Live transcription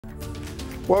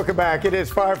Welcome back. It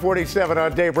is 5:47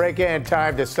 on daybreak and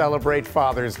time to celebrate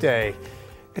Father's Day.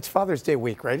 It's Father's Day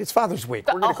week, right? It's Father's Week.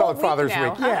 We're going to call it Father's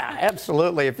Week. Yeah,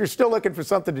 absolutely. If you're still looking for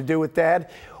something to do with Dad,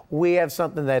 we have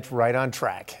something that's right on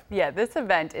track. Yeah, this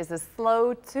event is a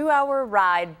slow 2-hour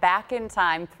ride back in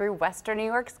time through Western New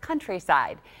York's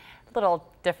countryside. A little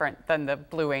different than the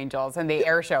Blue Angels and the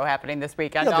air show happening this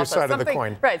weekend. The other side of the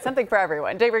coin. Right, something for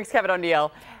everyone. Daybreak's Kevin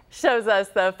O'Neill shows us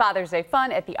the Father's Day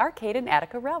fun at the Arcade and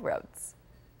Attica Railroads.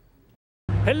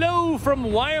 Hello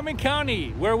from Wyoming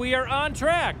County, where we are on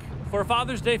track for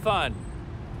Father's Day fun.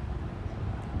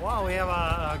 Well, we have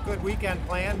a good weekend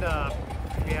planned.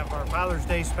 We have our Father's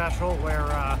Day special where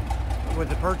with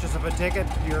the purchase of a ticket,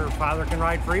 your father can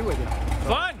ride free with you. So,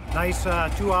 fun! Nice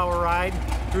 2-hour ride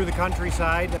through the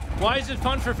countryside. Why is it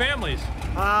fun for families?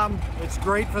 It's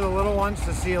great for the little ones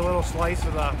to see a little slice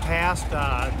of the past.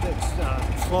 It's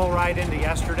a slow ride into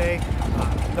yesterday.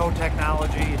 No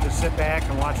technology. You just sit back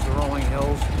and watch the rolling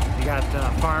hills. You got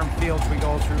farm fields we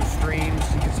go through, streams.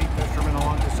 You can see fishermen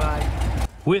along the side.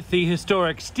 With the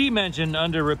historic steam engine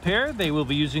under repair, they will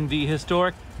be using the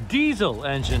historic diesel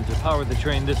engine to power the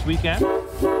train this weekend.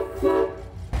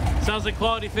 Sounds like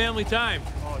quality family time.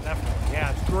 Oh, definitely.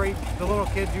 Yeah, it's great. The little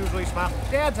kids usually smile.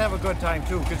 Dads have a good time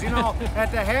too, because you know, at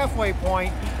the halfway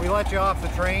point, we let you off the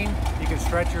train. You can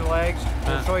stretch your legs.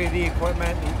 We'll show you the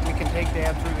equipment. We can take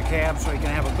Dad through the cab so he can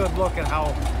have a good look at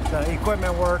how the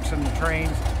equipment works and the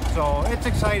trains. So it's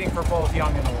exciting for both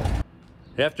young and old.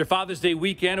 After Father's Day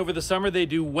weekend over the summer, they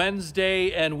do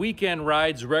Wednesday and weekend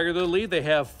rides regularly. They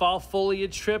have fall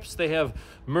foliage trips. They have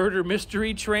murder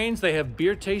mystery trains. They have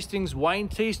beer tastings, wine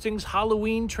tastings,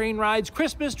 Halloween train rides,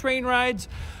 Christmas train rides.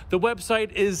 The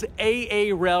website is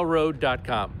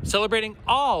aarailroad.com. Celebrating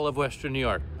all of Western New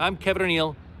York. I'm Kevin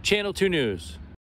O'Neill, Channel 2 News.